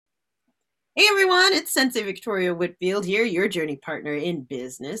Hey everyone, it's Sensei Victoria Whitfield here, your journey partner in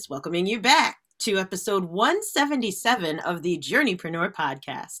business, welcoming you back to episode 177 of the Journeypreneur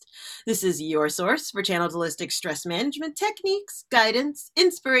podcast. This is your source for channeled holistic stress management techniques, guidance,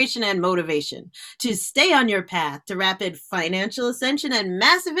 inspiration, and motivation to stay on your path to rapid financial ascension and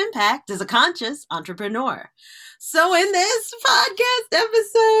massive impact as a conscious entrepreneur. So, in this podcast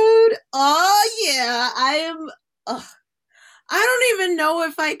episode, oh yeah, Ugh, I don't even know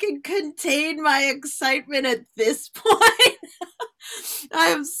if I can contain my excitement at this point. I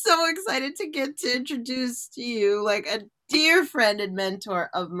am so excited to get to introduce to you like a dear friend and mentor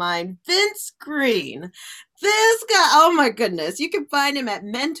of mine, Vince Green. This guy, oh my goodness, you can find him at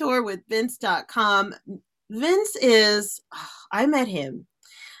mentorwithvince.com. Vince is, I met him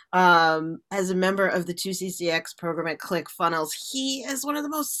as a member of the 2CCX program at ClickFunnels. He is one of the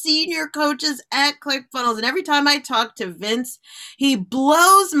most senior coaches at ClickFunnels. And every time I talk to Vince, he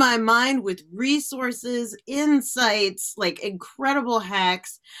blows my mind with resources, insights, like incredible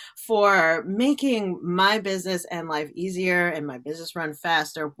hacks for making my business and life easier and my business run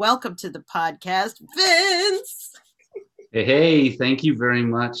faster. Welcome to the podcast, Vince. Hey, thank you very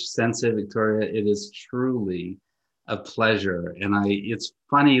much, Sensei Victoria. It is truly a pleasure. And it's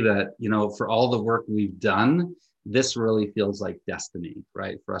funny that, for all the work we've done, this really feels like destiny,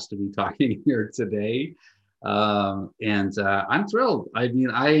 right? For us to be talking here today. And I'm thrilled. I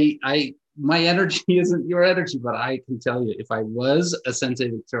mean, my energy isn't your energy, but I can tell you, if I was a Sensei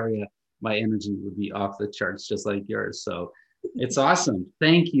Victoria, my energy would be off the charts, just like yours. So it's awesome.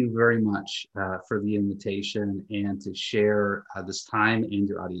 Thank you very much for the invitation and to share this time and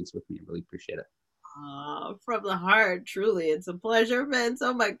your audience with me. I really appreciate it. From the heart, truly. It's a pleasure, Vince.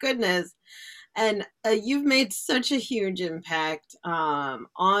 Oh my goodness. And you've made such a huge impact on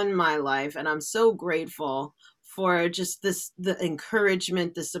my life, and I'm so grateful for just the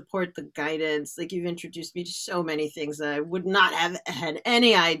encouragement, the support, the guidance. Like, you've introduced me to so many things that I would not have had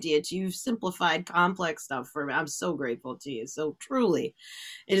any idea to. You've simplified complex stuff for me. I'm so grateful to you. So truly,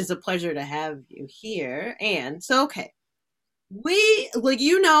 it is a pleasure to have you here. And so, okay,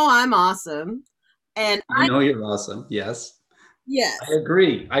 I'm awesome. And I know you're awesome. Yes, I yes.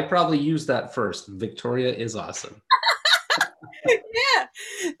 agree. I probably use that first. Victoria is awesome. Yeah.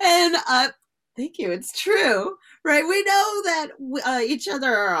 And thank you. It's true, right? We know that each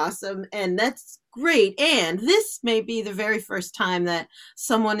other are awesome, and that's great. And this may be the very first time that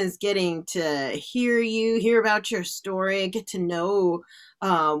someone is getting to hear you, hear about your story, and get to know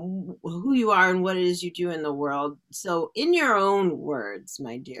who you are and what it is you do in the world. So, in your own words,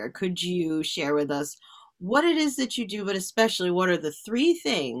 my dear, could you share with us what it is that you do, but especially what are the three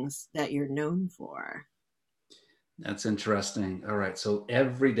things that you're known for? That's interesting. All right. So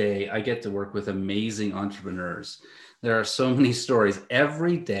every day I get to work with amazing entrepreneurs. There are so many stories.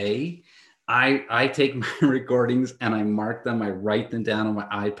 Every day I take my recordings and I mark them. I write them down on my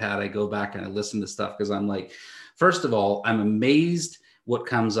iPad. I go back and I listen to stuff because I'm like, first of all, I'm amazed what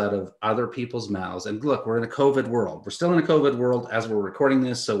comes out of other people's mouths. And look, we're in a COVID world. We're still in a COVID world as we're recording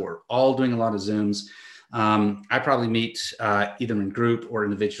this. So we're all doing a lot of Zooms. I probably meet either in group or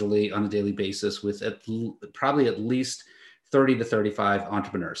individually on a daily basis with probably at least 30 to 35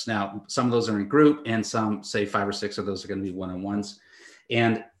 entrepreneurs. Now, some of those are in group and some, say 5 or 6 of those are going to be one-on-ones.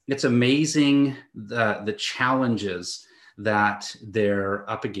 And it's amazing the challenges that they're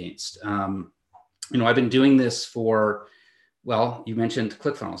up against. I've been doing this for, well, you mentioned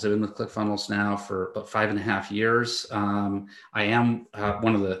ClickFunnels. I've been with ClickFunnels now for about 5.5 years. I am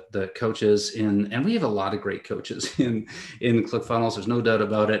one of the coaches and we have a lot of great coaches in ClickFunnels. There's no doubt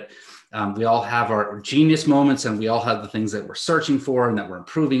about it. We all have our genius moments and we all have the things that we're searching for and that we're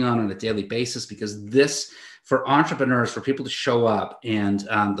improving on a daily basis, because this, for entrepreneurs, for people to show up, and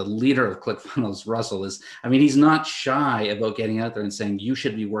the leader of ClickFunnels, Russell, he's not shy about getting out there and saying, you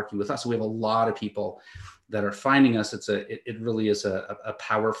should be working with us. So we have a lot of people that are finding us. It really is a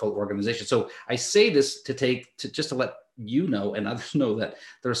powerful organization. So I say this to let you know and others know that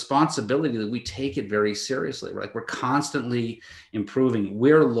the responsibility that we take it very seriously. Like, we're constantly improving.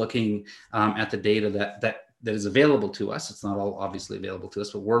 We're looking at the data that is available to us. It's not all obviously available to us,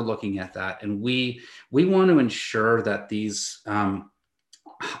 but we're looking at that, and we want to ensure that these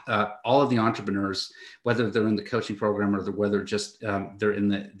all of the entrepreneurs, whether they're in the coaching program or whether just they're in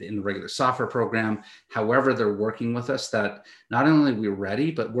the regular software program, however they're working with us, that not only we're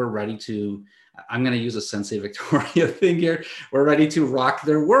ready, but we're ready to, I'm going to use a Sensei Victoria thing here, we're ready to rock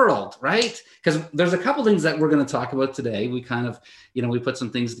their world, right? Because there's a couple things that we're going to talk about today. We kind of, we put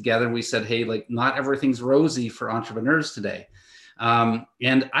some things together and we said, hey, like, not everything's rosy for entrepreneurs today.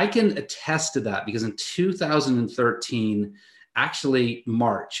 And I can attest to that, because in 2013, actually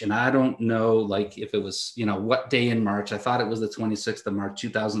March. And I don't know, like, if it was, what day in March. I thought it was the 26th of March,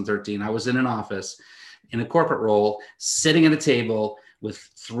 2013. I was in an office in a corporate role, sitting at a table with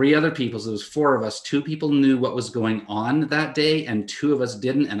three other people. So there was four of us. Two people knew what was going on that day, and two of us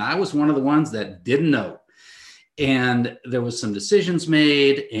didn't. And I was one of the ones that didn't know. And there was some decisions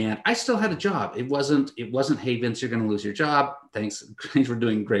made, and I still had a job. It wasn't, hey, Vince, you're going to lose your job. Thanks for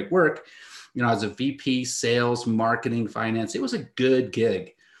doing great work. I was a VP, sales, marketing, finance. It was a good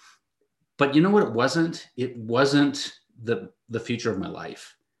gig. But you know what it wasn't? It wasn't the future of my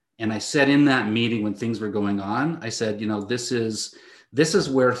life. And I said in that meeting when things were going on, I said, this is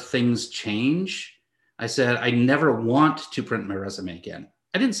where things change. I said, I never want to print my resume again.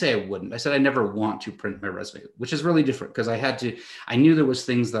 I didn't say I wouldn't. I said, I never want to print my resume, which is really different because I knew there was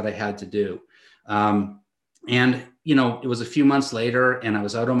things that I had to do. And, it was a few months later and I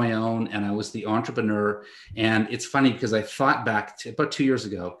was out on my own and I was the entrepreneur. And it's funny because I thought back to about 2 years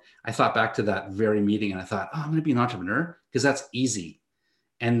ago, I thought back to that very meeting and I thought, I'm going to be an entrepreneur because that's easy.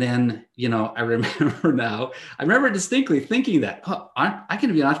 And then, I remember distinctly thinking that, I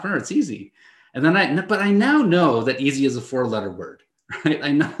can be an entrepreneur. It's easy. And then but I now know that easy is a 4-letter word, right?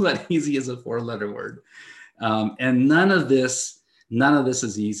 I know that easy is a 4-letter word. And none of this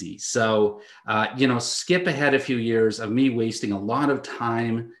is easy. So, skip ahead a few years of me wasting a lot of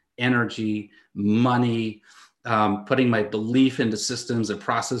time, energy, money, putting my belief into systems and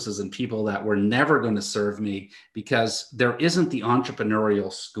processes and people that were never going to serve me because there isn't the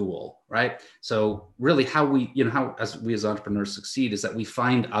entrepreneurial school, right? So really how we as entrepreneurs succeed is that we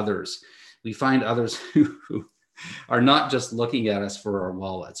find others who are not just looking at us for our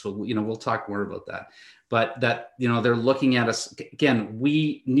wallets. Well, we'll talk more about that, but that, they're looking at us. Again,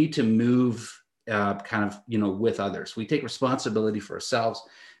 we need to move with others. We take responsibility for ourselves,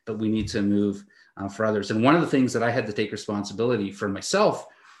 but we need to move for others. And one of the things that I had to take responsibility for myself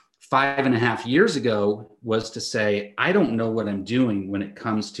 5.5 years ago was to say, I don't know what I'm doing when it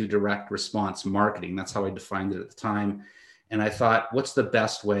comes to direct response marketing. That's how I defined it at the time. And I thought, what's the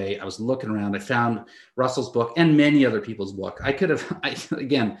best way? I was looking around. I found Russell's book and many other people's book.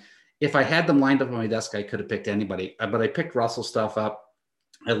 Again, if I had them lined up on my desk, I could have picked anybody, but I picked Russell's stuff up.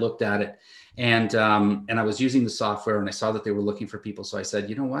 I looked at it and I was using the software and I saw that they were looking for people. So I said,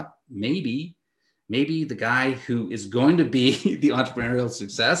 you know what, maybe the guy who is going to be the entrepreneurial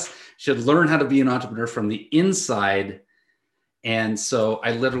success should learn how to be an entrepreneur from the inside. And so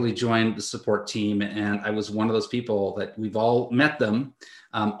I literally joined the support team, and I was one of those people that we've all met them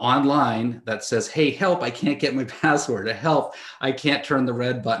online that says, hey, help, I can't get my password. Help, I can't turn the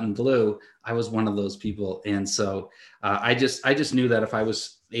red button blue. I was one of those people. And so I just knew that if I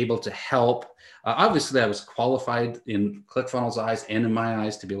was able to help, obviously I was qualified in ClickFunnels' eyes and in my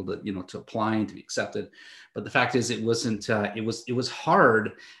eyes to be able to, to apply and to be accepted. But the fact is, it wasn't, it was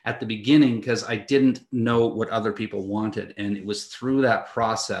hard at the beginning because I didn't know what other people wanted. And it was through that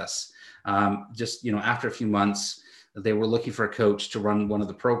process, after a few months, they were looking for a coach to run one of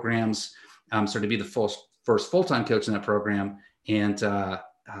the programs, so to be the first full-time coach in that program. And,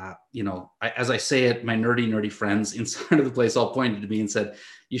 as I say it, my nerdy friends inside of the place all pointed to me and said,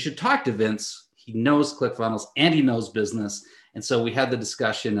 you should talk to Vince. He knows ClickFunnels and he knows business. And so we had the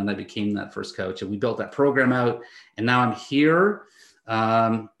discussion and I became that first coach and we built that program out. And now I'm here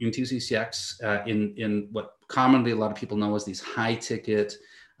in 2CCX in what commonly a lot of people know as these high ticket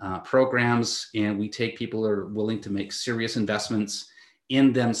programs. And we take people who are willing to make serious investments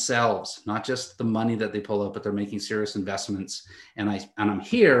in themselves, not just the money that they pull out, but they're making serious investments. And I'm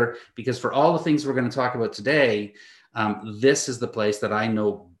here because for all the things we're going to talk about today, this is the place that I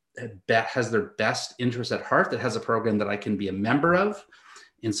know has their best interest at heart, that has a program that I can be a member of.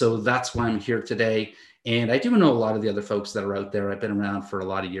 And so that's why I'm here today. And I do know a lot of the other folks that are out there. I've been around for a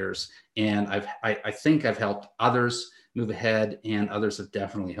lot of years, and I think I've helped others move ahead, and others have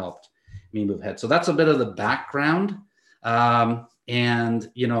definitely helped me move ahead. So that's a bit of the background. And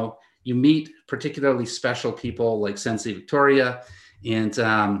you meet particularly special people like Sensei Victoria, and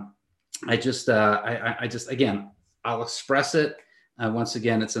again, I'll express it. Once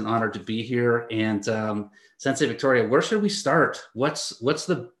again, it's an honor to be here. And Sensei Victoria, where should we start? Where's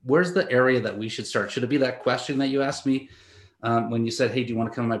the area that we should start? Should it be that question that you asked me when you said, hey, do you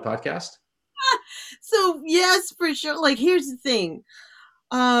want to come on my podcast? So yes, for sure. Like, here's the thing.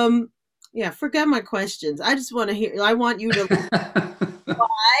 Forget my questions. I just want to hear. I want you to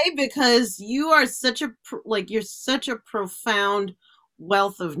why, because you are you're such a profound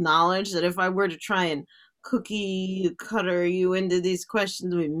wealth of knowledge that if I were to try and cookie cutter you into these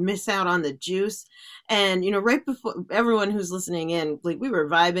questions, we miss out on the juice. And right before, everyone who's listening in, like, we were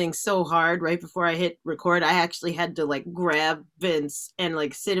vibing so hard right before I hit record. I actually had to like grab Vince and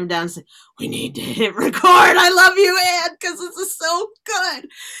like sit him down and say, we need to hit record. I love you, Ann, because this is so good.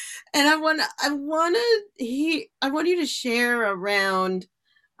 And I want you to share around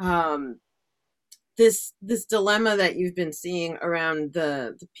um this dilemma that you've been seeing around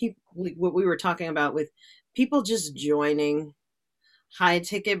the people, what we were talking about with people just joining high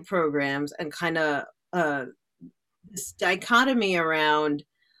ticket programs, and kind of this dichotomy around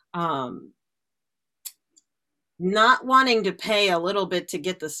um not wanting to pay a little bit to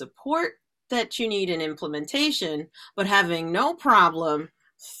get the support that you need in implementation, but having no problem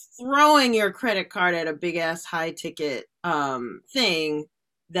throwing your credit card at a big ass high ticket thing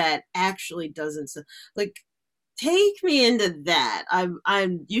that actually doesn't, like, take me into that. I'm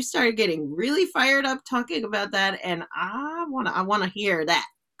you started getting really fired up talking about that, and I want to hear that.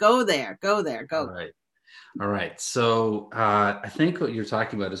 Go there, go there, All go. right. All right. So I think what you're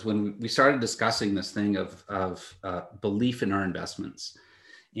talking about is when we started discussing this thing of belief in our investments.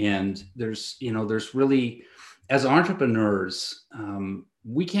 And there's really, as entrepreneurs,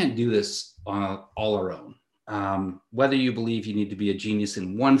 we can't do this all our own. Whether you believe you need to be a genius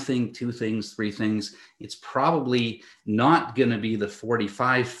in one thing, two things, three things, it's probably not going to be the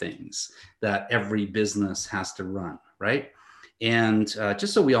 45 things that every business has to run, right? And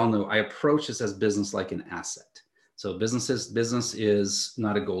just so we all know, I approach this as business like an asset. So business is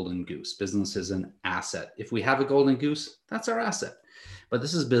not a golden goose. Business is an asset. If we have a golden goose, that's our asset. But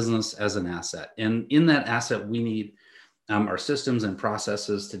this is business as an asset. And in that asset, we need our systems and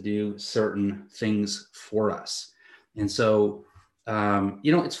processes to do certain things for us. And so,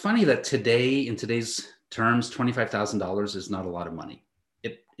 it's funny that today, in today's terms, $25,000 is not a lot of money.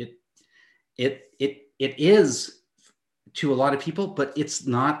 It is to a lot of people, but it's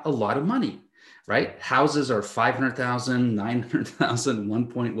not a lot of money, right? Houses are 500,000, 900,000, 1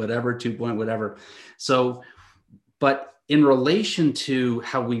 point whatever, 2 point whatever. So, but in relation to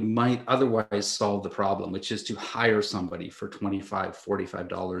how we might otherwise solve the problem, which is to hire somebody for $25,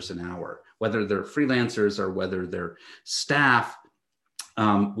 $45 an hour, whether they're freelancers or whether they're staff,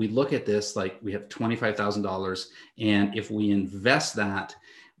 we look at this like we have $25,000. And if we invest that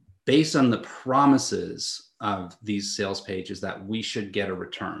based on the promises of these sales pages, that we should get a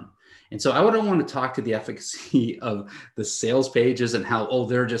return. And so I wouldn't want to talk to the efficacy of the sales pages and how,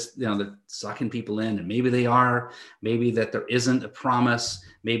 they're just, they're sucking people in, and maybe they are, maybe that there isn't a promise,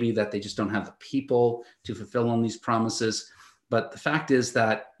 maybe that they just don't have the people to fulfill on these promises. But the fact is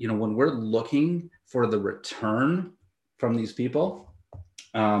that, when we're looking for the return from these people,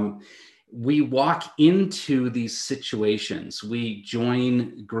 we walk into these situations, we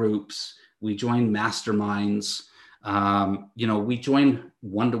join groups, we join masterminds, we join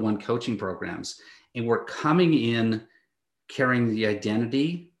one-to-one coaching programs, and we're coming in carrying the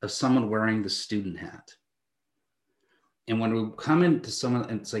identity of someone wearing the student hat. And when we come into someone,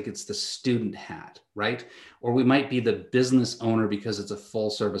 it's like it's the student hat, right? Or we might be the business owner because it's a full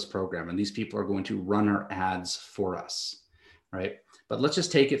service program, and these people are going to run our ads for us, right? But let's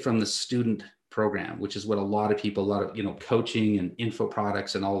just take it from the student program, which is what a lot of coaching and info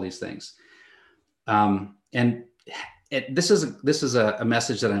products and all these things. This is a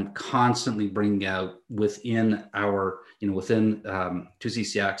message that I'm constantly bringing out within our, within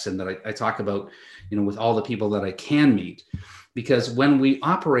 2CCX, and that I talk about, with all the people that I can meet, because when we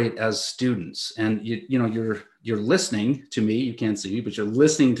operate as students, and you're listening to me, you can't see me, but you're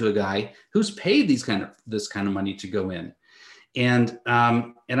listening to a guy who's paid this kind of money to go in, and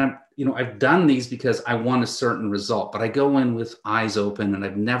I've done these because I want a certain result, but I go in with eyes open, and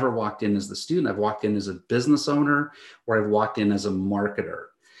I've never walked in as the student. I've walked in as a business owner, or I've walked in as a marketer.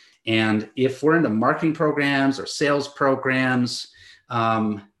 And if we're into marketing programs or sales programs,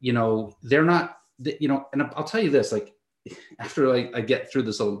 they're not, and I'll tell you this, like, after I get through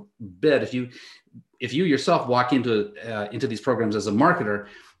this a little bit, if you yourself walk into these programs as a marketer,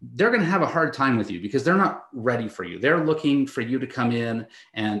 they're going to have a hard time with you because they're not ready for you. They're looking for you to come in,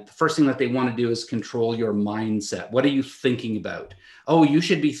 and the first thing that they want to do is control your mindset. What are you thinking about? Oh, you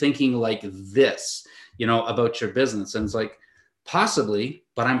should be thinking like this, about your business. And it's like, possibly,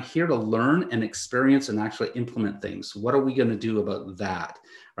 but I'm here to learn and experience and actually implement things. What are we going to do about that?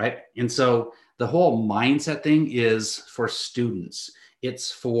 Right. And so the whole mindset thing is for students.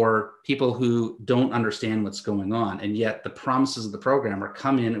 It's for people who don't understand what's going on. And yet the promises of the program are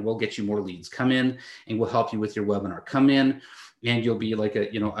come in and we'll get you more leads. Come in and we'll help you with your webinar. Come in and you'll be like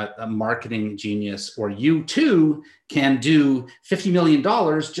a marketing genius, or you too can do $50 million,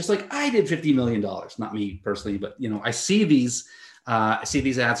 just like I did $50 million. Not me personally, but I see these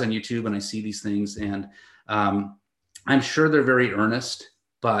ads on YouTube, and I see these things, and I'm sure they're very earnest,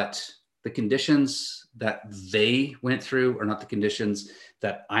 but the conditions that they went through are not the conditions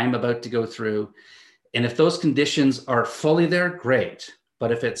that I'm about to go through. And if those conditions are fully there, great.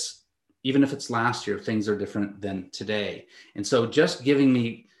 But even if it's last year, things are different than today. And so just giving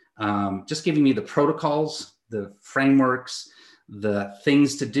me the protocols, the frameworks, the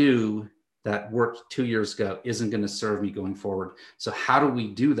things to do that worked 2 years ago isn't going to serve me going forward. So how do we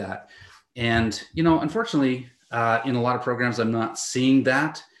do that? And, unfortunately, in a lot of programs, I'm not seeing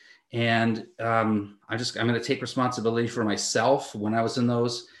that. And I'm going to take responsibility for myself. When I was in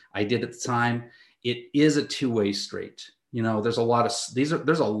those, I did at the time. It is a two-way street. There's a lot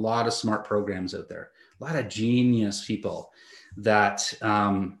of smart programs out there, a lot of genius people that,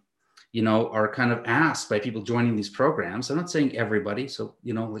 are kind of asked by people joining these programs. I'm not saying everybody. So,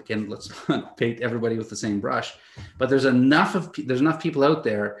 again, let's not paint everybody with the same brush, but there's enough people out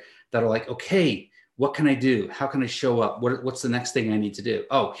there that are like, okay, what can I do? How can I show up? What's the next thing I need to do?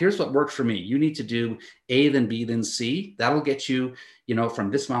 Oh, here's what worked for me. You need to do A, then B, then C. That'll get you, from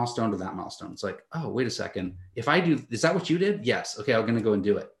this milestone to that milestone. It's like, oh, wait a second. If I do, is that what you did? Yes. Okay, I'm going to go and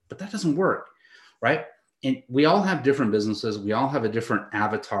do it. But that doesn't work, right? And we all have different businesses. We all have a different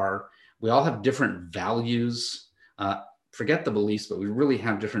avatar. We all have different values. Forget the beliefs, but we really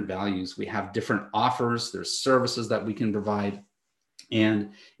have different values. We have different offers. There's services that we can provide.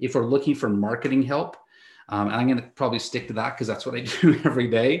 And if we're looking for marketing help, and I'm going to probably stick to that because that's what I do every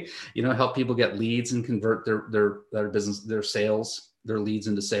day, help people get leads and convert their business, their sales, their leads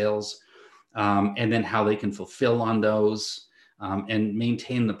into sales, and then how they can fulfill on those and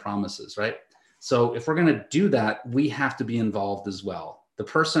maintain the promises, right? So if we're going to do that, we have to be involved as well. The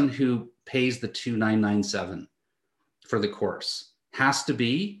person who pays the $2,997 for the course has to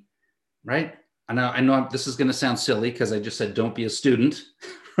be, right? I know this is going to sound silly because I just said, don't be a student,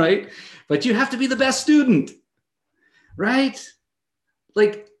 right? But you have to be the best student, right?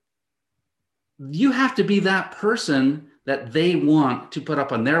 Like, you have to be that person that they want to put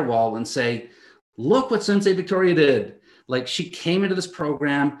up on their wall and say, look what Sensei Victoria did. Like, she came into this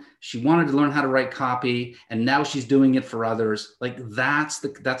program, she wanted to learn how to write copy, and now she's doing it for others. Like, that's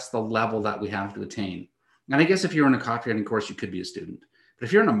the level that we have to attain. And I guess if you're in a copywriting course, you could be a student. But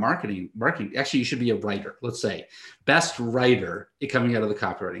if you're in a marketing, actually, you should be a writer. Let's say best writer coming out of the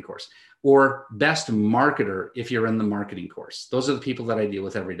copywriting course, or best marketer if you're in the marketing course. Those are the people that I deal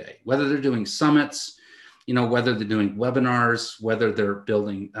with every day, whether they're doing summits, whether they're doing webinars, whether they're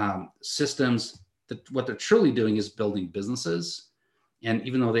building systems. What they're truly doing is building businesses. And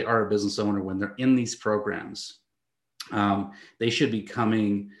even though they are a business owner, when they're in these programs, they should be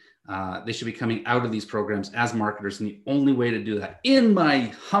coming out of these programs as marketers. And the only way to do that, in my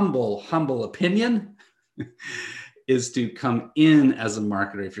humble opinion, is to come in as a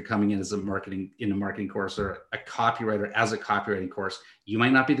marketer. If you're coming in as a marketing course, or a copywriter as a copywriting course, you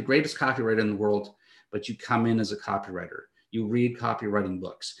might not be the greatest copywriter in the world, but you come in as a copywriter. You read copywriting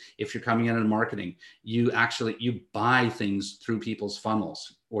books. If you're coming in marketing, you buy things through people's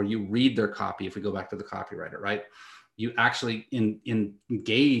funnels, or you read their copy. If we go back to the copywriter, right? You actually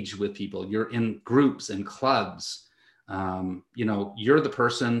engage with people. You're in groups and clubs. You're the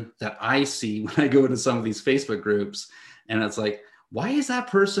person that I see when I go into some of these Facebook groups, and it's like, why is that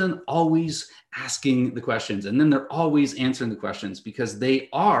person always asking the questions? And then they're always answering the questions because they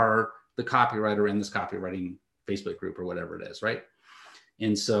are the copywriter in this copywriting Facebook group or whatever it is, right?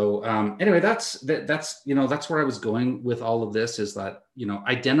 And so anyway, that's where I was going with all of this, is that,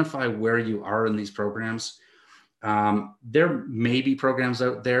 identify where you are in these programs. There may be programs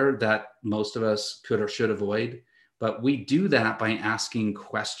out there that most of us could or should avoid, but we do that by asking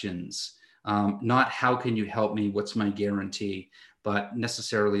questions, not how can you help me? What's my guarantee? But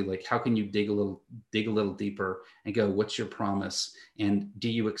necessarily, like, how can you dig a little deeper and go, what's your promise? And do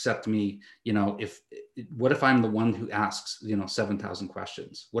you accept me? What if I'm the one who asks, 7,000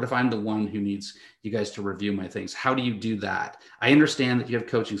 questions? What if I'm the one who needs you guys to review my things? How do you do that? I understand that you have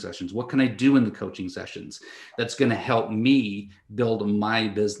coaching sessions. What can I do in the coaching sessions that's going to help me build my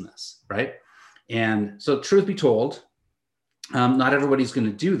business, right? And so, truth be told, not everybody's going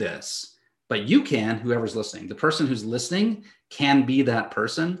to do this, but you can, whoever's listening. The person who's listening can be that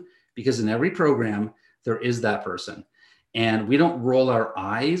person, because in every program, there is that person. And we don't roll our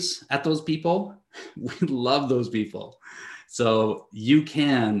eyes at those people. We love those people. So you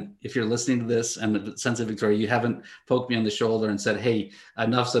can, if you're listening to this and the Sense of Victoria, you haven't poked me on the shoulder and said, hey,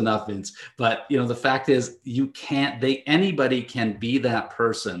 enough's enough, Vince. But the fact is you can't, anybody can be that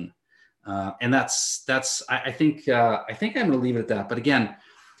person. And I think I'm going to leave it at that. But again,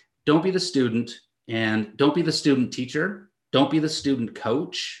 don't be the student, and don't be the student teacher. Don't be the student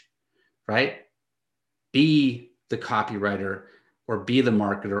coach, right? Be the copywriter, or be the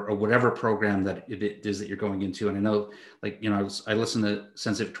marketer, or whatever program that it is that you're going into. And I know, I listen to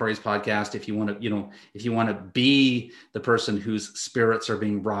Sense of Victoria's podcast. If you want to be the person whose spirits are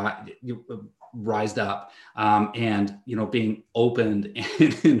being rised up, and being opened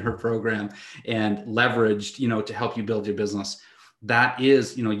in her program and leveraged, to help you build your business. That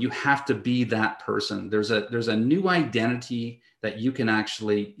is, you have to be that person. There's a new identity that you can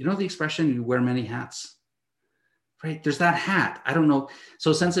actually, the expression, you wear many hats. Right? There's that hat. I don't know.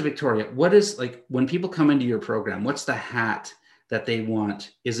 So Sense of Victoria, what is, like, when people come into your program, what's the hat that they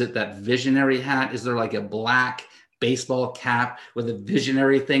want? Is it that visionary hat? Is there like a black baseball cap with a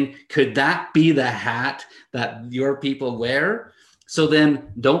visionary thing? Could that be the hat that your people wear? So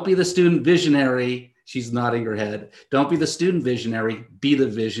then don't be the student visionary. She's nodding her head. Don't be the student visionary, be the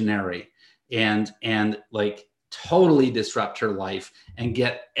visionary, and like totally disrupt her life and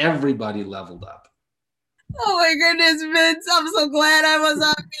get everybody leveled up. Oh my goodness, Vince. I'm so glad I was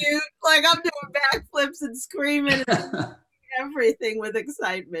on mute. Like, I'm doing backflips and screaming and everything with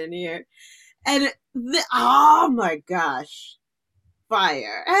excitement here. And oh my gosh,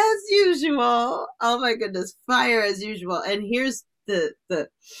 fire as usual. Oh my goodness, fire as usual. And here's the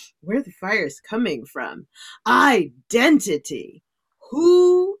where the fire is coming from. Identity.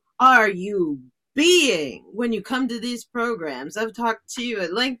 Who are you being when you come to these programs? I've talked to you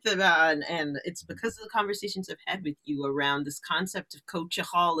at length about, and it's because of the conversations I've had with you around this concept of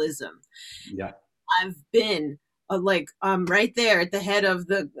coachaholism. Yeah, I've been right there at the head of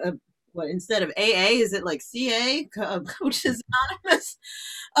the what, instead of AA, is it like CA, Coaches Anonymous,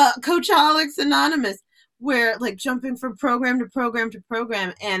 Coachaholics Anonymous, where like jumping from program to program to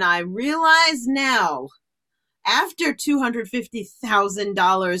program. And I realize now, after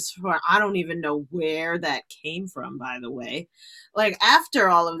 $250,000 for, I don't even know where that came from, by the way, like after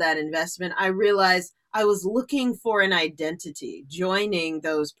all of that investment, I realized I was looking for an identity joining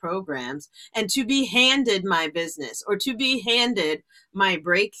those programs, and to be handed my business or to be handed my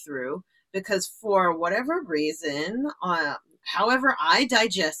breakthrough, because for whatever reason, however I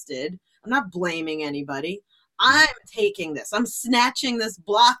digested, I'm not blaming anybody. I'm taking this, I'm snatching this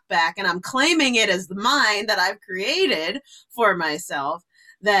block back, and I'm claiming it as mine, that I've created for myself,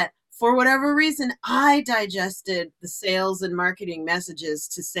 that for whatever reason, I digested the sales and marketing messages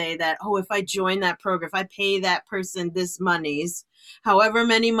to say that, oh, if I join that program, if I pay that person this monies, however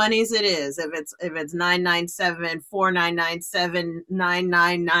many monies it is, if it's $997, $4,997,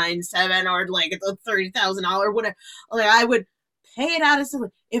 $9,997, or like it's $30,000, whatever, like I would pay it out as,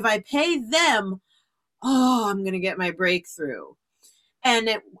 if I pay them, oh, I'm going to get my breakthrough. And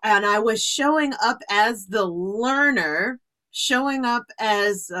I was showing up as the learner, showing up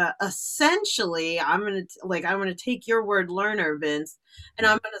as essentially, I'm going to take your word learner, Vince,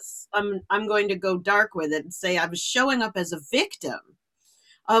 and I'm going to go dark with it and say I was showing up as a victim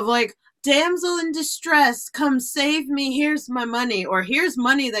of, like, damsel in distress, come save me, here's my money, or here's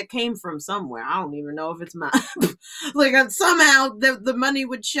money that came from somewhere, I don't even know if it's mine. Like, somehow the money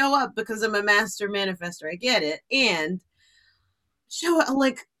would show up because I'm a master manifestor, I get it, and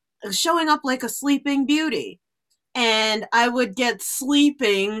showing up like a sleeping beauty, and I would get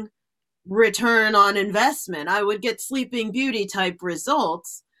sleeping return on investment, I would get sleeping beauty type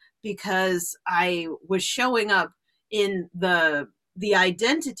results, because I was showing up in the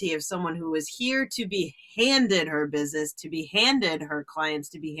identity of someone who was here to be handed her business, to be handed her clients,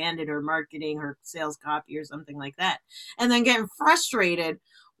 to be handed her marketing, her sales copy, or something like that. And then getting frustrated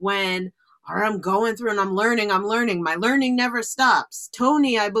when, or I'm going through and I'm learning. My learning never stops.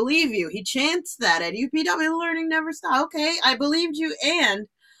 Tony, I believe you. He chants that at UPW, learning never stops. Okay, I believed you. And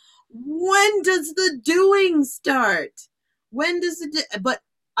when does the doing start? When does it? But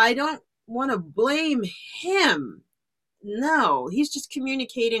I don't want to blame him. No, he's just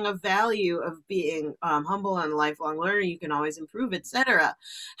communicating a value of being humble and a lifelong learner. You can always improve, etc.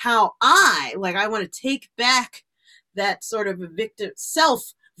 How I want to take back that sort of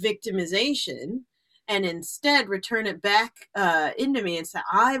self victimization, and instead return it back into me and say,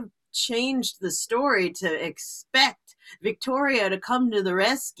 I've changed the story to expect Victoria to come to the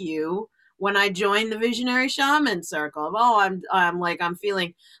rescue when I joined the Visionary Shaman Circle. Oh, I'm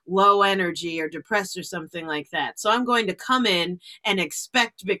feeling low energy or depressed or something like that. So I'm going to come in and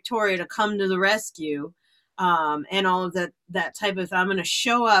expect Victoria to come to the rescue, and all of that type of, I'm going to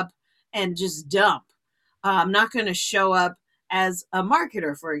show up and just dump. I'm not going to show up as a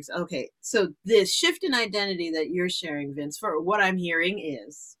marketer, for example. Okay, so this shift in identity that you're sharing, Vince, for what I'm hearing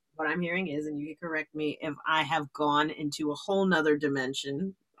is, and you can correct me if I have gone into a whole nother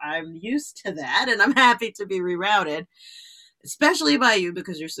dimension. I'm used to that, and I'm happy to be rerouted, especially by you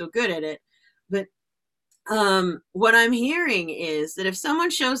because you're so good at it. But what I'm hearing is that if someone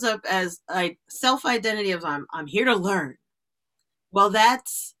shows up as a self identity of I'm here to learn, well,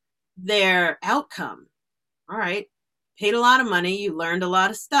 that's their outcome. All right, paid a lot of money, you learned a lot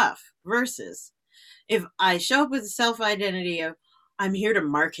of stuff. Versus if I show up with a self identity of I'm here to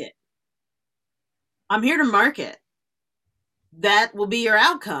market, I'm here to market, that will be your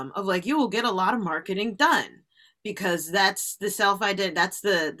outcome of like you will get a lot of marketing done because that's the self identity, that's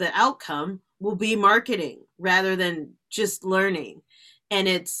the outcome will be marketing rather than just learning. And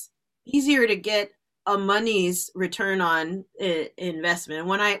it's easier to get a money's return on investment.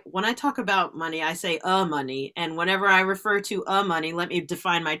 When I talk about money, I say a money, and whenever I refer to a money, let me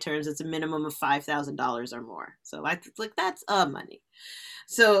define my terms. It's a minimum of $5,000 or more. So like that's a money.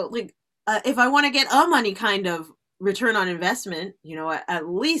 So like if I want to get a money kind of return on investment, at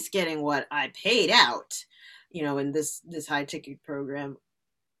least getting what I paid out, in this high ticket program,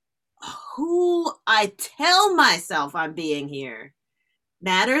 who I tell myself I'm being here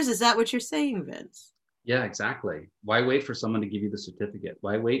matters. Is that what you're saying, Vince? Yeah, exactly. Why wait for someone to give you the certificate?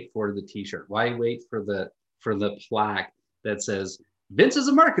 Why wait for the t-shirt? Why wait for the plaque that says Vince is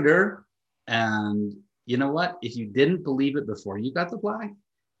a marketer? And you know what? If you didn't believe it before you got the plaque,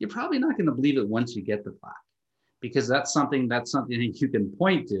 you're probably not going to believe it once you get the plaque, because that's something that you can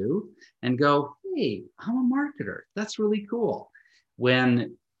point to and go, hey, I'm a marketer. That's really cool.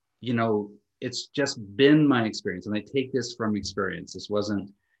 When, it's just been my experience, and I take this from experience. This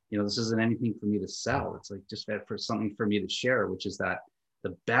wasn't, this isn't anything for me to sell. It's like just for something for me to share, which is that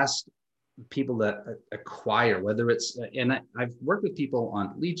the best people that acquire, whether it's, and I've worked with people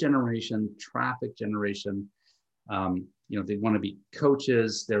on lead generation, traffic generation, they want to be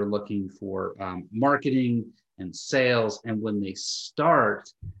coaches, they're looking for marketing and sales. And when they start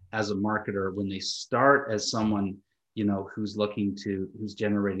as a marketer, when they start as someone, who's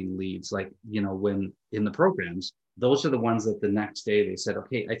generating leads, like, when in the programs, those are the ones that the next day they said,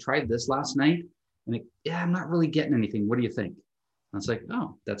 okay, I tried this last night and I'm not really getting anything. What do you think? And it's like,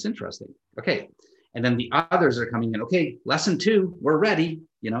 oh, that's interesting. Okay. And then the others are coming in. Okay, lesson 2, we're ready,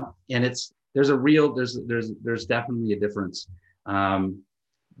 and there's definitely a difference.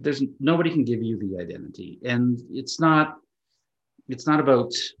 There's nobody can give you the identity, and it's not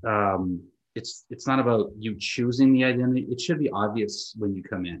about it's not about you choosing the identity. It should be obvious when you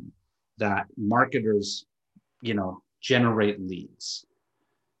come in that marketers, generate leads,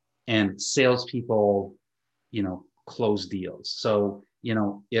 and salespeople, close deals. So,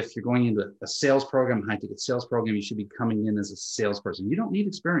 if you're going into a sales program, high ticket sales program, you should be coming in as a salesperson. You don't need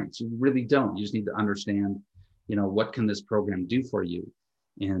experience. You really don't. You just need to understand, what can this program do for you?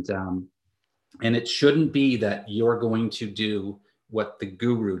 And it shouldn't be that you're going to do what the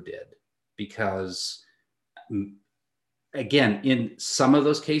guru did, because again, in some of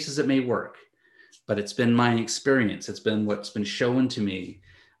those cases it may work, but it's been my experience. It's been what's been shown to me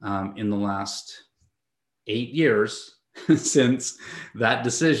in the last 8 years since that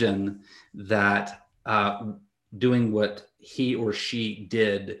decision, that doing what he or she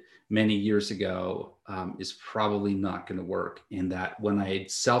did many years ago is probably not going to work. And that when I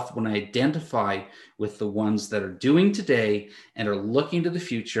identify with the ones that are doing today and are looking to the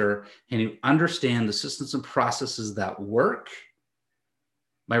future and who understand the systems and processes that work,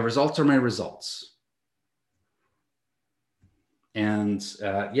 my results are my results. And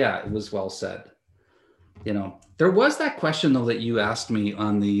it was well said. There was that question though that you asked me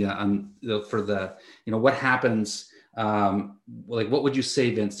for the what happens, like what would you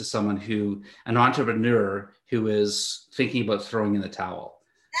say, Vince, to an entrepreneur who is thinking about throwing in the towel?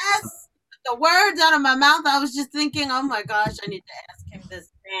 Yes, the words out of my mouth. I was just thinking, oh my gosh, I need to ask him this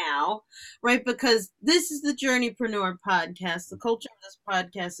now, right? Because this is the Journeypreneur podcast. The culture of this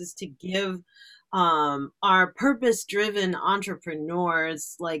podcast is to give our purpose-driven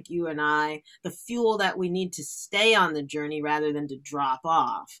entrepreneurs like you and I the fuel that we need to stay on the journey rather than to drop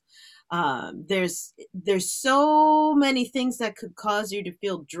off. There's so many things that could cause you to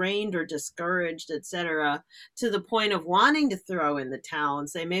feel drained or discouraged, etc., to the point of wanting to throw in the towel and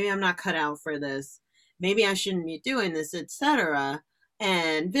say, maybe I'm not cut out for this, maybe I shouldn't be doing this, etc.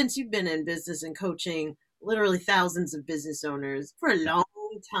 And Vince, you've been in business and coaching literally thousands of business owners for a long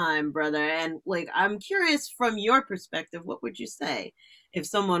time, brother. And like, I'm curious from your perspective, what would you say? if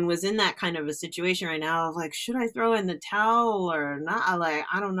someone was in that kind of a situation right now of like, should I throw in the towel or not?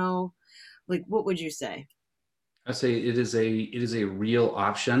 I don't know. Like, what would you say? I say it is a real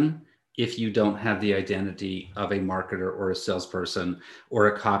option if you don't have the identity of a marketer or a salesperson or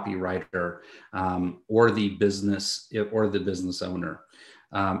a copywriter, or the business owner.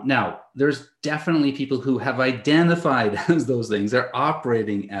 Now, there's definitely people who have identified as those things. They're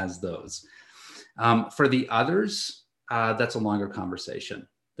operating as those. For the others, that's a longer conversation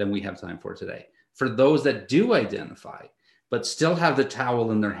than we have time for today. For those that do identify, but still have the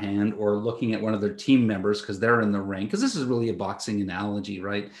towel in their hand or looking at one of their team members because they're in the ring, because this is really a boxing analogy,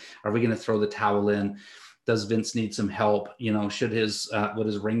 right? Are we going to throw the towel in? Does Vince need some help? Should would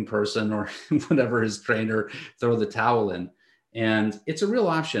his ring person or whatever his trainer throw the towel in? And it's a real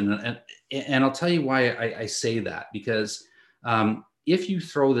option. And I'll tell you why I say that, because if you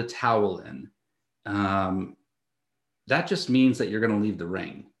throw the towel in, um, that just means that you're going to leave the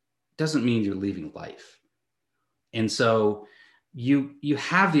ring. It doesn't mean you're leaving life. And so you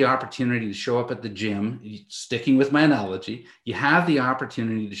have the opportunity to show up at the gym, sticking with my analogy, you have the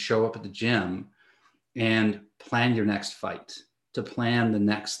opportunity to show up at the gym and plan your next fight, to plan the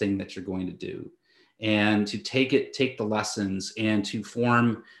next thing that you're going to do, and to take the lessons and to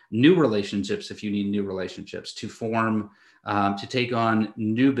form new relationships if you need new relationships, to take on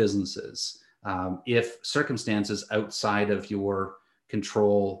new businesses if circumstances outside of your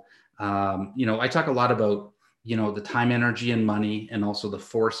control. I talk a lot about the time, energy, and money, and also the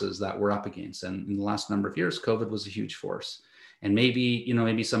forces that we're up against. And in the last number of years, COVID was a huge force. And maybe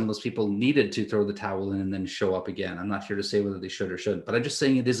some of those people needed to throw the towel in and then show up again. I'm not here to say whether they should or shouldn't, but I'm just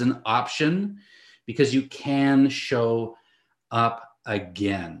saying it is an option because you can show up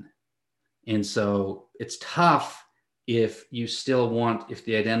again. And so it's tough if you still if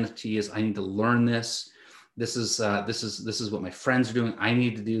the identity is, I need to learn this. This is what my friends are doing. I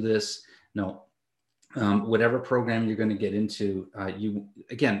need to do this. No, whatever program you're going to get into,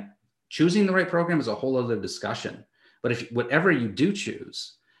 choosing the right program is a whole other discussion. But if whatever you do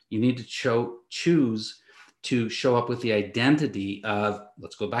choose, you need to choose to show up with the identity of,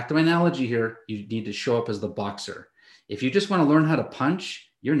 let's go back to my analogy here. You need to show up as the boxer. If you just want to learn how to punch,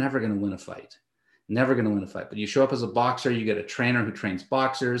 you're never going to win a fight. Never going to win a fight. But you show up as a boxer, you get a trainer who trains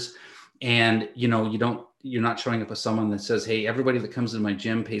boxers, and you're not showing up as someone that says, hey, everybody that comes into my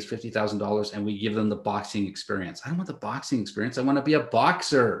gym pays $50,000 and we give them the boxing experience. I don't want the boxing experience. I want to be a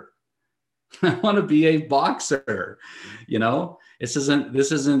boxer. I want to be a boxer. This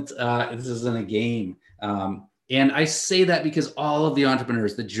isn't a game. And I say that because all of the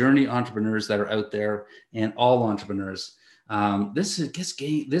entrepreneurs, the journey entrepreneurs that are out there, and all entrepreneurs, this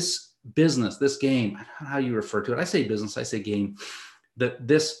business, this game, I don't know how you refer to it. I say business, I say game.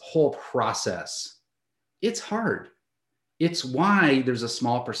 This whole process, it's hard. It's why there's a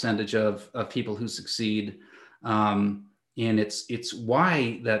small percentage of people who succeed. And it's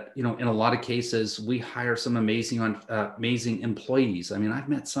why that, in a lot of cases, we hire some amazing employees. I mean, I've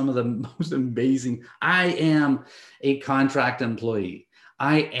met some of the most amazing. I am a contract employee.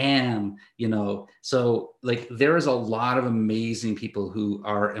 I am, so like there is a lot of amazing people who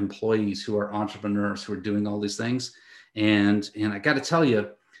are employees, who are entrepreneurs, who are doing all these things. And I got to tell you,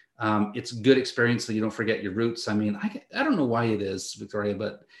 it's a good experience so you don't forget your roots. I mean, I don't know why it is, Victoria,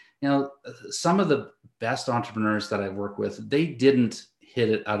 but some of the best entrepreneurs that I've worked with, they didn't hit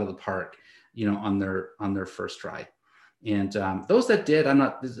it out of the park, on their first try. And those that did,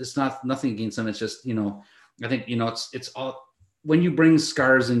 it's not nothing against them. It's just, I think, it's all, when you bring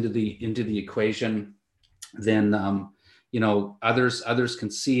scars into the equation, then, others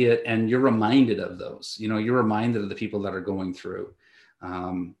can see it, and you're reminded of those, you're reminded of the people that are going through.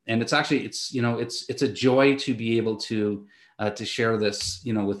 And it's actually, it's a joy to be able to share this,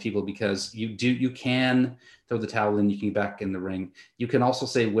 with people, because you can throw the towel in, you can get back in the ring. You can also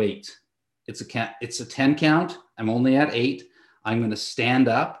say, wait, it's a 10 count. I'm only at 8. I'm going to stand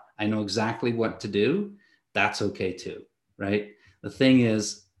up. I know exactly what to do. That's okay too. Right. The thing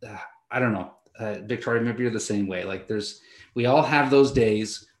is, I don't know, Victoria, maybe you're the same way. Like we all have those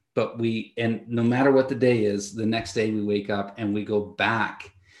days, and no matter what the day is, the next day we wake up and we go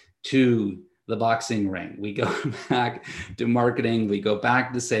back to the boxing ring. We go back to marketing. We go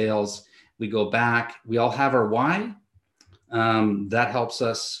back to sales. We go back. We all have our why. That helps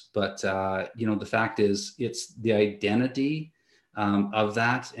us. But, the fact is, it's the identity of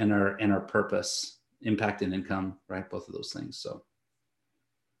that and our purpose, impact and income, right? Both of those things. So.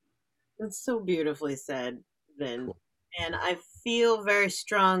 That's so beautifully said, Vin. Cool. And I feel very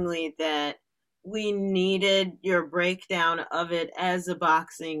strongly that we needed your breakdown of it as a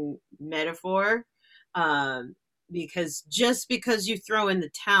boxing metaphor, because just because you throw in the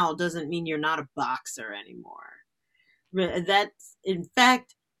towel doesn't mean you're not a boxer anymore. That's, in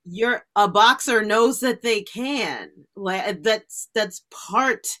fact, you're a boxer knows that they can. That's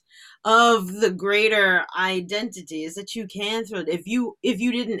part of the greater identity, is that you can throw. If you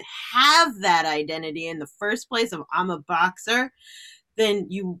didn't have that identity in the first place of I'm a boxer, then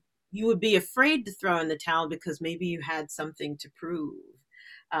you would be afraid to throw in the towel because maybe you had something to prove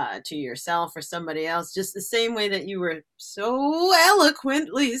to yourself or somebody else, just the same way that you were so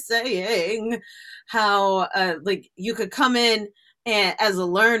eloquently saying how like you could come in as a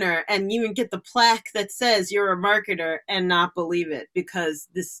learner and even get the plaque that says you're a marketer and not believe it because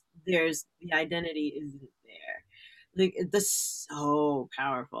there's the identity isn't there. Like this, so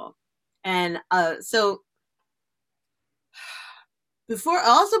powerful. And so before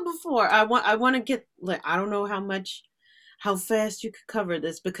I want to get, like, I don't know how fast you could cover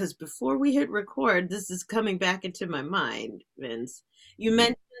this, because before we hit record, this is coming back into my mind, Vince. You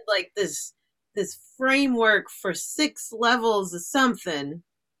mentioned like this framework for 6 levels of something.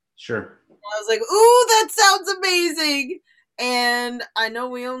 Sure. I was like, ooh, that sounds amazing. And I know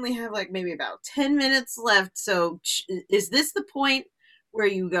we only have like maybe about 10 minutes left. So is this the point where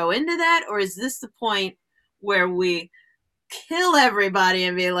you go into that, or is this the point where we kill everybody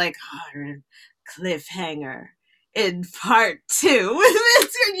and be like, oh, cliffhanger in part 2?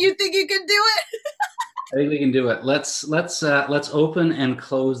 You think you can do it? I think we can do it. Let's open and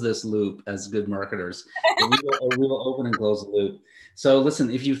close this loop as good marketers. We will open and close the loop. So listen,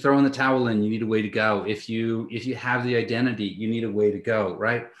 if you throw in the towel in, you need a way to go. If you have the identity, you need a way to go,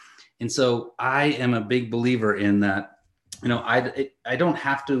 right? And so I am a big believer in that. I don't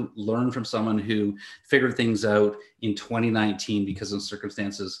have to learn from someone who figured things out in 2019 because of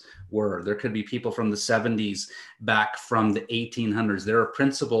circumstances were. There could be people from the 70s, back from the 1800s. There are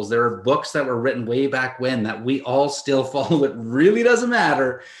principles, there are books that were written way back when that we all still follow. It really doesn't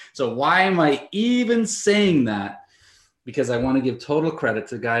matter. So why am I even saying that? Because I want to give total credit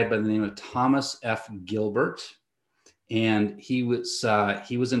to a guy by the name of Thomas F. Gilbert. And he was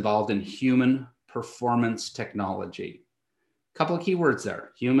involved in human performance technology. Couple of key words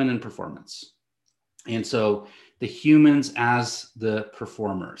there, human and performance. And so the humans as the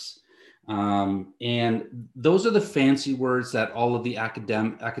performers. And those are the fancy words that all of the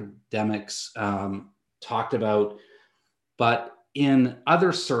academics talked about. But in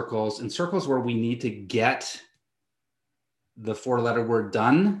other circles, in circles where we need to get the 4-letter word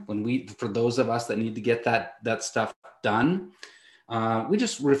done, for those of us that need to get that stuff done, we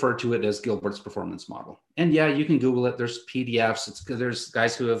just refer to it as Gilbert's performance model. And yeah, you can Google it. There's PDFs. There's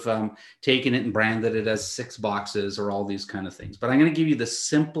guys who have taken it and branded it as 6 boxes or all these kind of things. But I'm going to give you the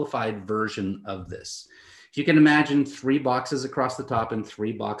simplified version of this. If you can imagine 3 boxes across the top and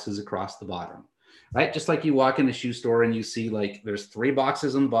 3 boxes across the bottom, right? Just like you walk in a shoe store and you see like there's 3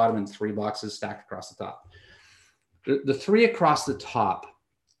 boxes on the bottom and 3 boxes stacked across the top. The 3 across the top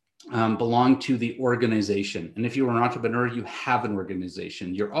belong to the organization. And if you're an entrepreneur, you have an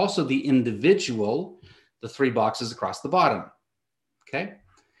organization. You're also the individual, the 3 boxes across the bottom. Okay.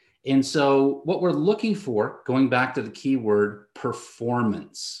 And so what we're looking for, going back to the keyword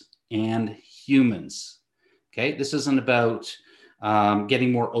performance and humans. Okay. This isn't about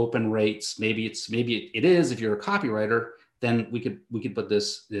getting more open rates. Maybe it is, if you're a copywriter, then we could put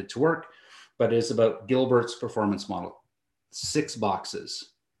this to work, but it's about Gilbert's performance model, 6 boxes.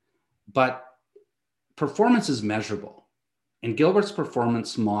 But performance is measurable. And Gilbert's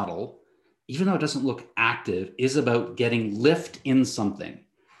performance model, even though it doesn't look active, is about getting lift in something.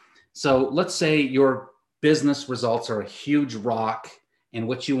 So let's say your business results are a huge rock, and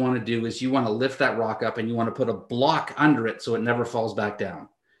what you want to do is you want to lift that rock up and you want to put a block under it so it never falls back down.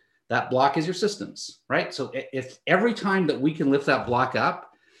 That block is your systems, right? So if every time that we can lift that block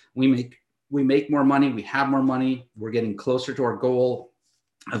up, we make more money, we have more money, we're getting closer to our goal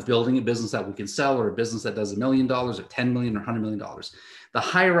of building a business that we can sell, or a business that does $1 million or $10 million or $100 million. The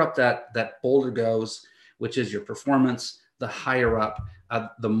higher up that boulder goes, which is your performance, the higher up,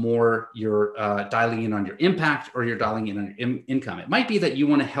 the more you're dialing in on your impact, or you're dialing in on your income. It might be that you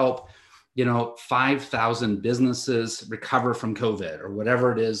want to help 5,000 businesses recover from COVID, or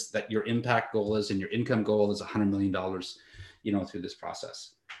whatever it is that your impact goal is, and your income goal is $100 million, through this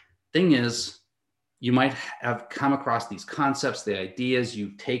process. Thing is, you might have come across these concepts, the ideas,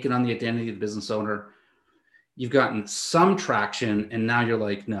 you've taken on the identity of the business owner, you've gotten some traction, and now you're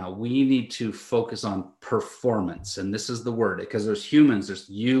like, no, we need to focus on performance. And this is the word, because there's humans, there's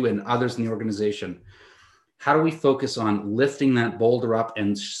you and others in the organization. How do we focus on lifting that boulder up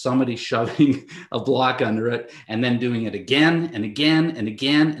and somebody shoving a block under it, and then doing it again and again and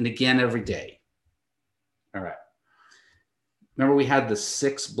again and again every day? All right. remember we had the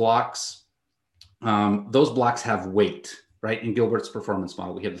 6 blocks. Those blocks have weight, right? In Gilbert's performance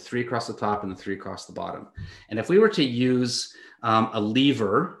model, we have the 3 across the top and the 3 across the bottom. And if we were to use a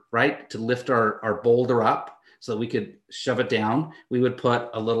lever, right, to lift our boulder up so that we could shove it down, we would put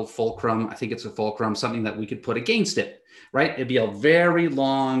a little fulcrum, I think it's a fulcrum, something that we could put against it, right? It'd be a very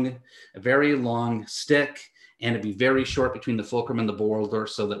long stick, and it'd be very short between the fulcrum and the boulder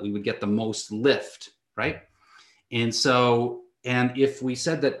so that we would get the most lift, right? And so, and if we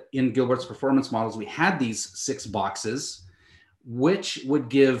said that in Gilbert's performance models, we had these 6 boxes, which would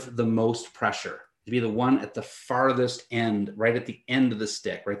give the most pressure? To be the one at the farthest end, right at the end of the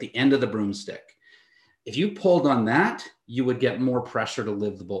stick, right, the end of the broomstick. If you pulled on that, you would get more pressure to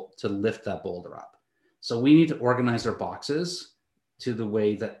lift that boulder up. So we need to organize our boxes to the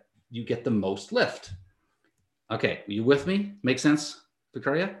way that you get the most lift. Okay, are you with me? Make sense,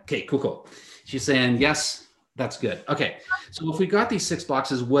 Victoria? Okay, cool. She's saying, yes, that's good. Okay, so if we got these 6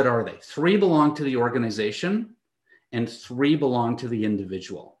 boxes, what are they? 3 belong to the organization and 3 belong to the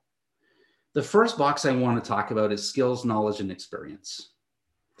individual. The first box I want to talk about is skills, knowledge, and experience.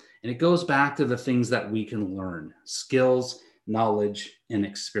 And it goes back to the things that we can learn: skills, knowledge, and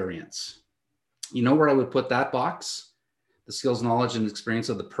experience. You know where I would put that box? The skills, knowledge, and experience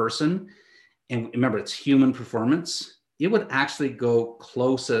of the person. And remember, it's human performance. It would actually go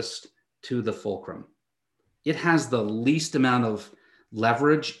closest to the fulcrum. It has the least amount of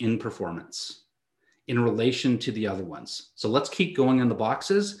leverage in performance in relation to the other ones. So let's keep going in the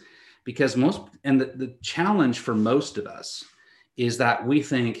boxes, because the challenge for most of us is that we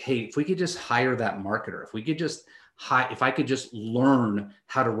think, hey, if we could just hire that marketer, if I could just learn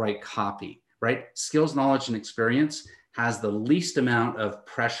how to write copy, right? Skills, knowledge, and experience has the least amount of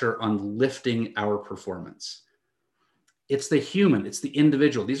pressure on lifting our performance. It's the human, it's the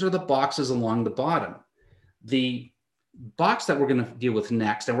individual. These are the boxes along the bottom. The box that we're going to deal with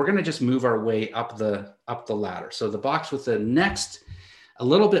next, and we're going to just move our way up the ladder. So the box with the next, a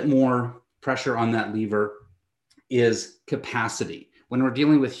little bit more pressure on that lever, is capacity. When we're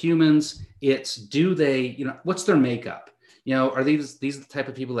dealing with humans, it's what's their makeup? Are these the type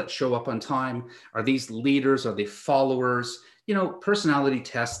of people that show up on time? Are these leaders? Are they followers? Personality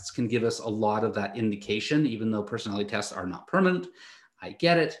tests can give us a lot of that indication, even though personality tests are not permanent. I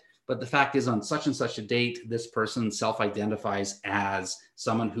get it. But the fact is, on such and such a date, this person self-identifies as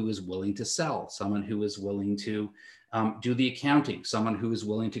someone who is willing to sell, someone who is willing to do the accounting, someone who is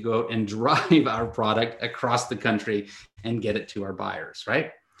willing to go out and drive our product across the country and get it to our buyers,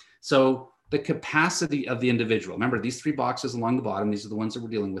 right? So the capacity of the individual. Remember, these 3 boxes along the bottom, these are the ones that we're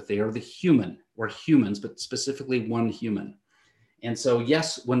dealing with. They are the human, or humans, but specifically one human. And so,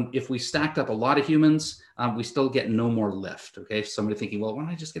 yes, if we stacked up a lot of humans, we still get no more lift. Okay, somebody thinking, well, why don't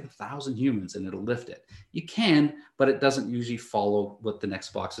I just get 1,000 humans and it'll lift it? You can, but it doesn't usually follow what the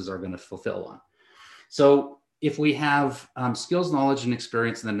next boxes are going to fulfill on. So if we have skills, knowledge, and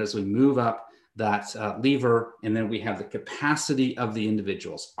experience, and then as we move up that lever, and then we have the capacity of the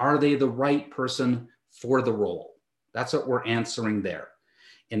individuals, are they the right person for the role? That's what we're answering there.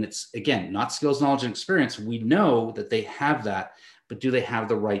 And it's, again, not skills, knowledge, and experience. We know that they have that, but do they have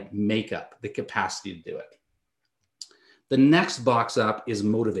the right makeup, the capacity to do it? The next box up is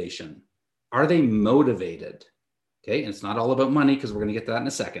motivation. Are they motivated? Okay, and it's not all about money, because we're going to get to that in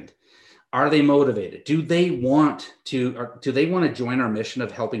a second. Are they motivated? Do they want to join our mission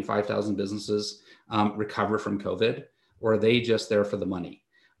of helping 5,000 businesses recover from COVID? Or are they just there for the money?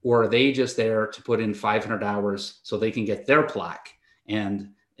 Or are they just there to put in 500 hours so they can get their plaque and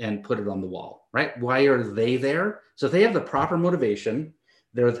put it on the wall, right? Why are they there? So if they have the proper motivation,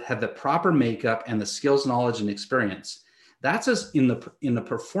 they have the proper makeup and the skills, knowledge, and experience. That's as in the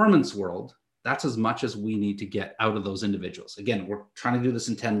performance world, that's as much as we need to get out of those individuals. Again, we're trying to do this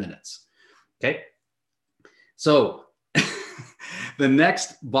in 10 minutes. Okay. So the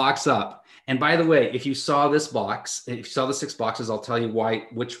next box up, and by the way, if you saw this box, if you saw the 6 boxes, I'll tell you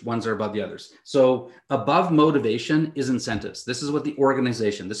which ones are above the others. So above motivation is incentives. This is what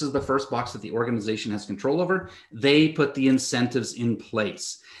this is the first box that the organization has control over. They put the incentives in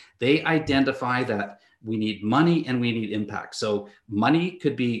place. They identify that we need money and we need impact. So money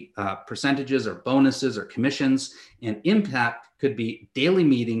could be percentages or bonuses or commissions, and impact could be daily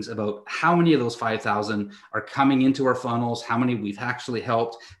meetings about how many of those 5,000 are coming into our funnels, how many we've actually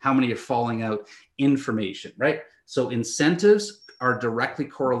helped, how many are falling out, information, right? So incentives are directly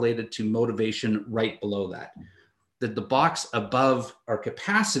correlated to motivation right below that. The box above our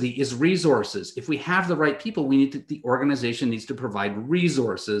capacity is resources. If we have the right people, the organization needs to provide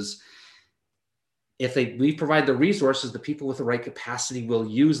resources we provide the resources, the people with the right capacity will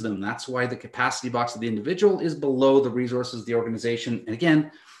use them. That's why the capacity box of the individual is below the resources of the organization. And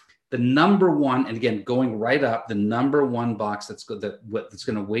again, the number one, and again, going right up, the number one box that's going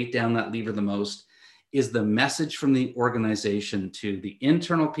to weight down that lever the most is the message from the organization to the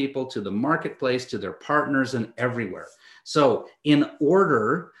internal people, to the marketplace, to their partners, and everywhere. So in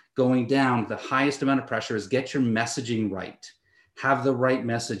order, going down, the highest amount of pressure is get your messaging right. Have the right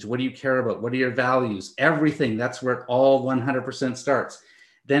message. What do you care about? What are your values? Everything. That's where it all 100% starts.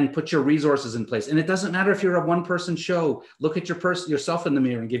 Then put your resources in place. And it doesn't matter if you're a one-person show. Look at yourself in the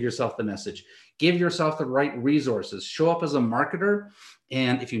mirror and give yourself the message. Give yourself the right resources. Show up as a marketer.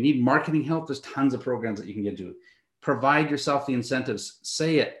 And if you need marketing help, there's tons of programs that you can get to. Provide yourself the incentives.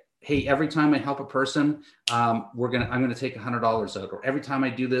 Say it. Hey, every time I help a person, I'm going to take $100 out. Or every time I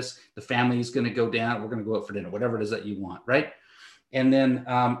do this, the family is going to go down. We're going to go out for dinner, whatever it is that you want, right? And then,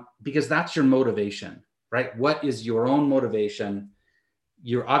 because that's your motivation, right? What is your own motivation?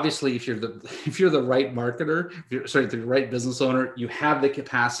 You're obviously, if you're the right marketer, the right business owner, you have the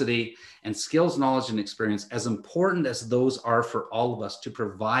capacity and skills, knowledge, and experience, as important as those are for all of us to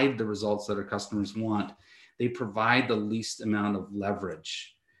provide the results that our customers want. They provide the least amount of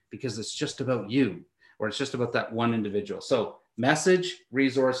leverage because it's just about you, or it's just about that one individual. So message,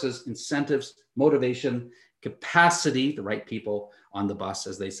 resources, incentives, motivation, capacity, the right people on the bus,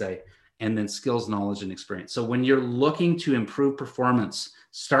 as they say, and then skills, knowledge, and experience. So when you're looking to improve performance,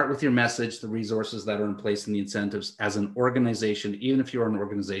 start with your message, the resources that are in place, and the incentives as an organization, even if you're an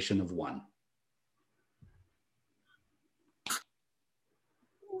organization of one.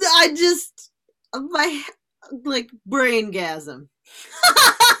 My braingasm.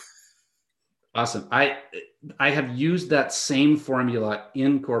 Awesome. I have used that same formula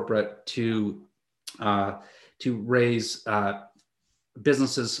in corporate to raise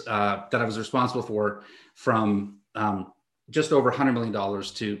businesses that I was responsible for from just over $100 million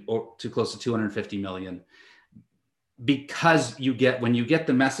to close to 250 million. Because when you get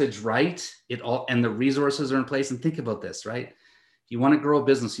the message right, and the resources are in place. And think about this, right? You want to grow a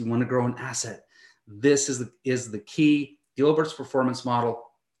business, you want to grow an asset. This is the key. Gilbert's performance model.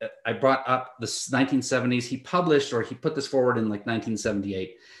 I brought up the 1970s. He put this forward in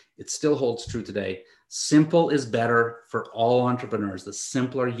 1978. It still holds true today. Simple is better for all entrepreneurs. The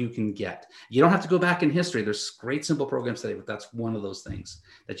simpler you can get. You don't have to go back in history. There's great simple programs today, but that's one of those things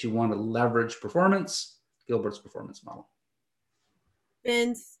that you want to leverage performance. Gilbert's performance model.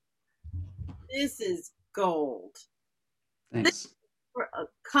 Vince, this is gold. Thanks. For a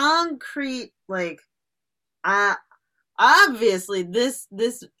concrete, obviously this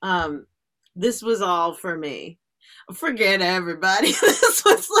was all for me. Forget everybody. This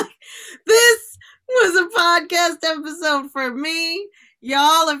was a podcast episode for me.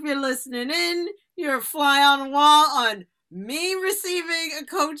 Y'all, if you're listening in, you're a fly on the wall on me receiving a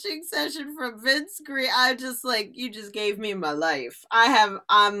coaching session from Vince Green. You just gave me my life.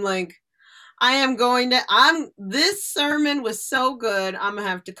 This sermon was so good, I'm going to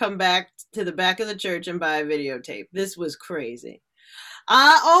have to come back to the back of the church and buy a videotape. This was crazy.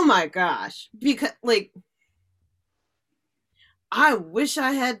 Oh my gosh. Because, I wish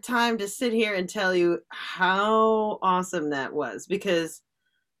I had time to sit here and tell you how awesome that was, because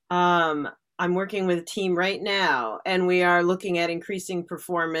I'm working with a team right now, and we are looking at increasing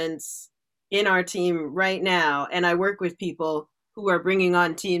performance in our team right now. And I work with people who are bringing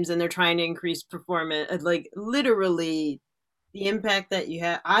on teams, and they're trying to increase performance, literally the impact that you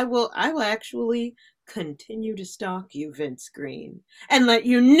have. I will actually continue to stalk you, Vince Green, and let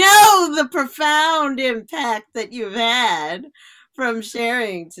you know the profound impact that you've had from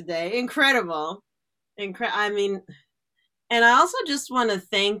sharing today. Incredible. And I also just want to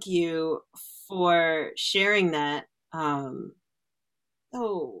thank you for sharing that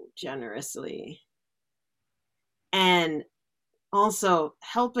so generously, and also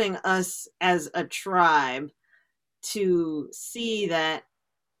helping us as a tribe to see that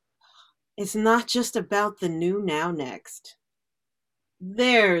it's not just about the new now next.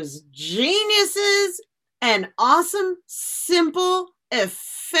 There's geniuses and awesome, simple,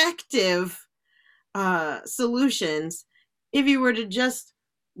 effective solutions if you were to just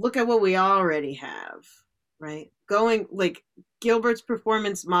look at what we already have, right? Going Gilbert's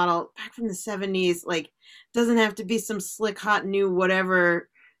performance model back from the 70s, doesn't have to be some slick, hot, new whatever.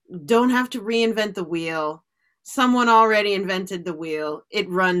 Don't have to reinvent the wheel. Someone already invented the wheel. It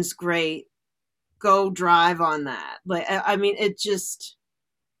runs great. Go drive on that.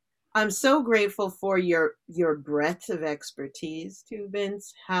 I'm so grateful for your breadth of expertise too,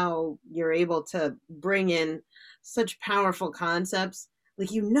 Vince, how you're able to bring in such powerful concepts.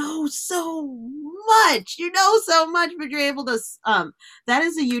 like, you know so much, but you're able to, that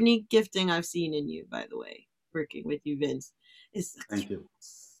is a unique gifting I've seen in you, by the way, working with you, Vince, is Thank you.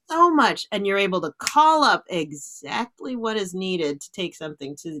 so much, and you're able to call up exactly what is needed to take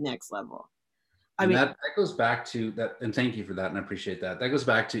something to the next level. I And mean, that goes back to that, and thank you for that, and I appreciate that. That goes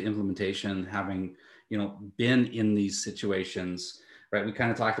back to implementation, having been in these situations, right? We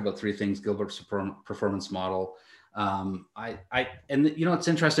kind of talked about three things: Gilbert's performance model. And it's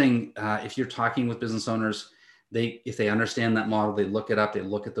interesting, if you're talking with business owners, if they understand that model, they look it up, they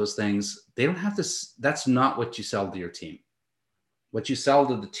look at those things. They don't have to. That's not what you sell to your team. What you sell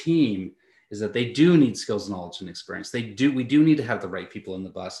to the team is that they do need skills, knowledge, and experience. We do need to have the right people in the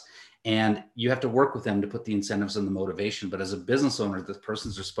bus, and you have to work with them to put the incentives and the motivation. But as a business owner, the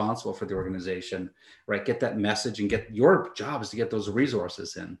person's responsible for the organization, right? Get that message, and your job is to get those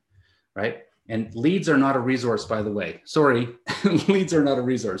resources in, right? And leads are not a resource, by the way. Sorry, leads are not a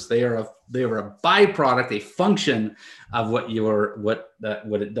resource. They are a byproduct, a function of what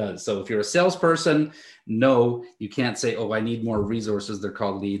it does. So if you're a salesperson, no, you can't say, "Oh, I need more resources." They're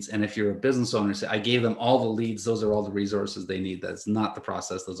called leads. And if you're a business owner, say, "I gave them all the leads. Those are all the resources they need." That's not the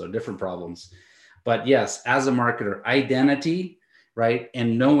process. Those are different problems. But yes, as a marketer, identity, right,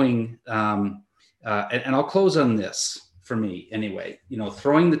 and knowing. And I'll close on this. For me anyway,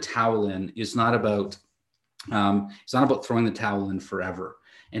 throwing the towel in is not about throwing the towel in forever.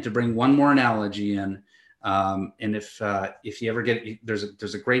 And to bring one more analogy in, and if you ever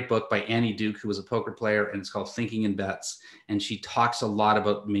there's a great book by Annie Duke, who was a poker player, and it's called Thinking in Bets, and she talks a lot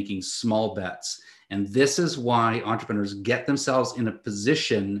about making small bets. And this is why entrepreneurs get themselves in a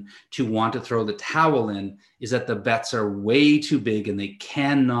position to want to throw the towel in, is that the bets are way too big and they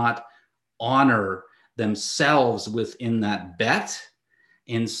cannot honor themselves within that bet.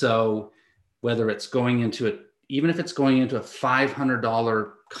 And so whether it's going into even if it's going into a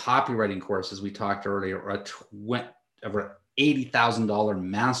 $500 copywriting course, as we talked earlier, or over $80,000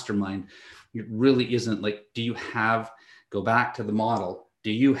 mastermind, it really isn't like, go back to the model.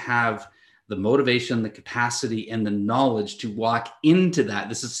 Do you have the motivation, the capacity, and the knowledge to walk into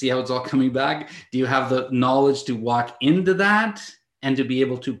that? See how it's all coming back? Do you have the knowledge to walk into that and to be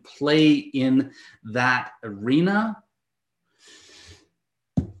able to play in that arena?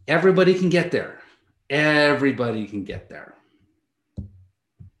 Everybody can get there. Everybody can get there.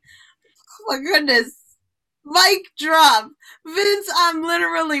 Oh my goodness. Mic drop. Vince, I'm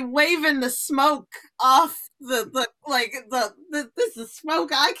literally waving the smoke off this is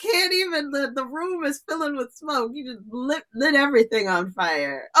smoke. I can't even, the room is filling with smoke. You just lit everything on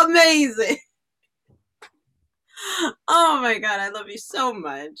fire. Amazing. Oh my God, I love you so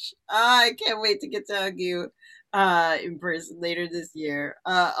much. I can't wait to get to hug you in person later this year.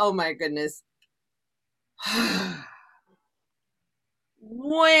 Oh my goodness.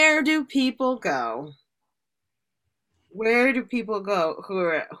 Where do people go? Where do people go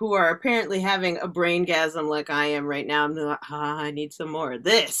who are apparently having a braingasm like I am right now? I'm like, I need some more of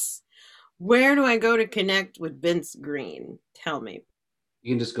this. Where do I go to connect with Vince Green? Tell me.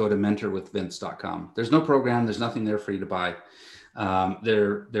 You can just go to mentorwithvince.com. There's no program. There's nothing there for you to buy.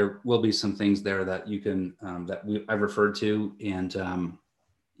 There will be some things there that you can I've referred to, and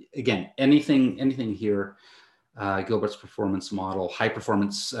again, anything here, Gilbert's performance model, high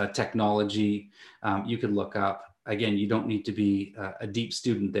performance technology, you can look up. Again, you don't need to be a deep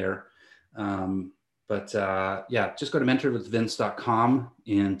student there, but just go to mentorwithvince.com,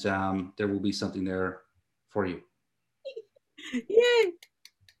 and there will be something there for you. Yay!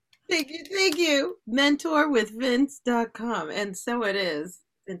 Thank you. Mentorwithvince.com. And so it is.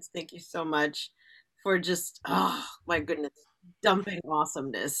 Vince, thank you so much for just, oh my goodness, dumping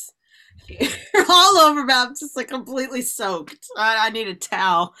awesomeness all over me. I'm just like completely soaked. I need a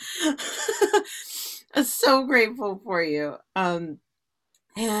towel. I'm so grateful for you.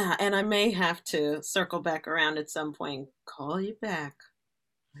 Yeah, and I may have to circle back around at some point, call you back.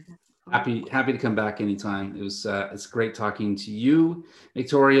 Happy to come back anytime. It's great talking to you,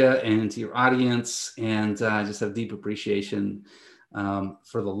 Victoria, and to your audience, and I just have deep appreciation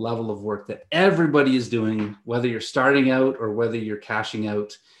for the level of work that everybody is doing, whether you're starting out or whether you're cashing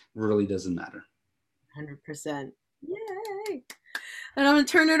out, really doesn't matter. 100%. Yay! And I'm going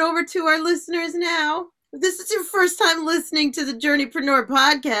to turn it over to our listeners now. If this is your first time listening to the Journeypreneur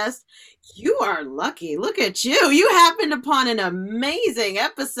podcast, You are lucky. Look at you. You happened upon an amazing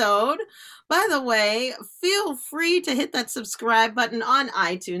episode. By the way, feel free to hit that subscribe button on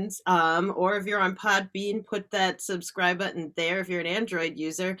iTunes, or if you're on Podbean, put that subscribe button there if you're an Android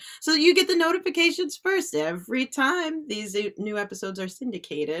user, so that you get the notifications first every time these new episodes are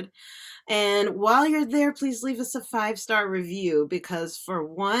syndicated. And while you're there, please leave us a 5-star review because, for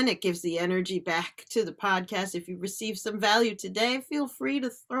one, it gives the energy back to the podcast. If you receive some value today, feel free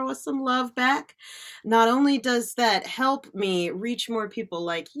to throw us some love back. Not only does that help me reach more people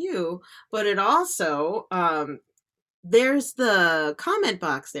like you, but it also there's the comment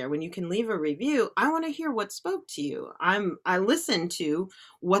box there when you can leave a review. I want to hear what spoke to you. I listen to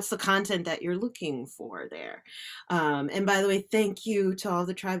what's the content that you're looking for there. And by the way, thank you to all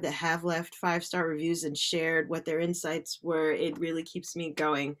the tribe that have left 5-star reviews and shared what their insights were. It really keeps me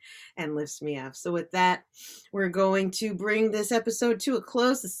going and lifts me up. So with that, we're going to bring this episode to a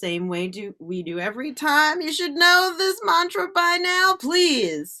close the same way we do every time. You should know this mantra by now.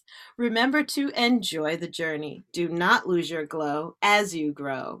 Please remember to enjoy the journey. Do not lose your glow as you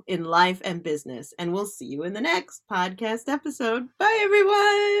grow in life and business. And we'll see you in the next podcast episode. Bye,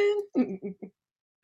 everyone.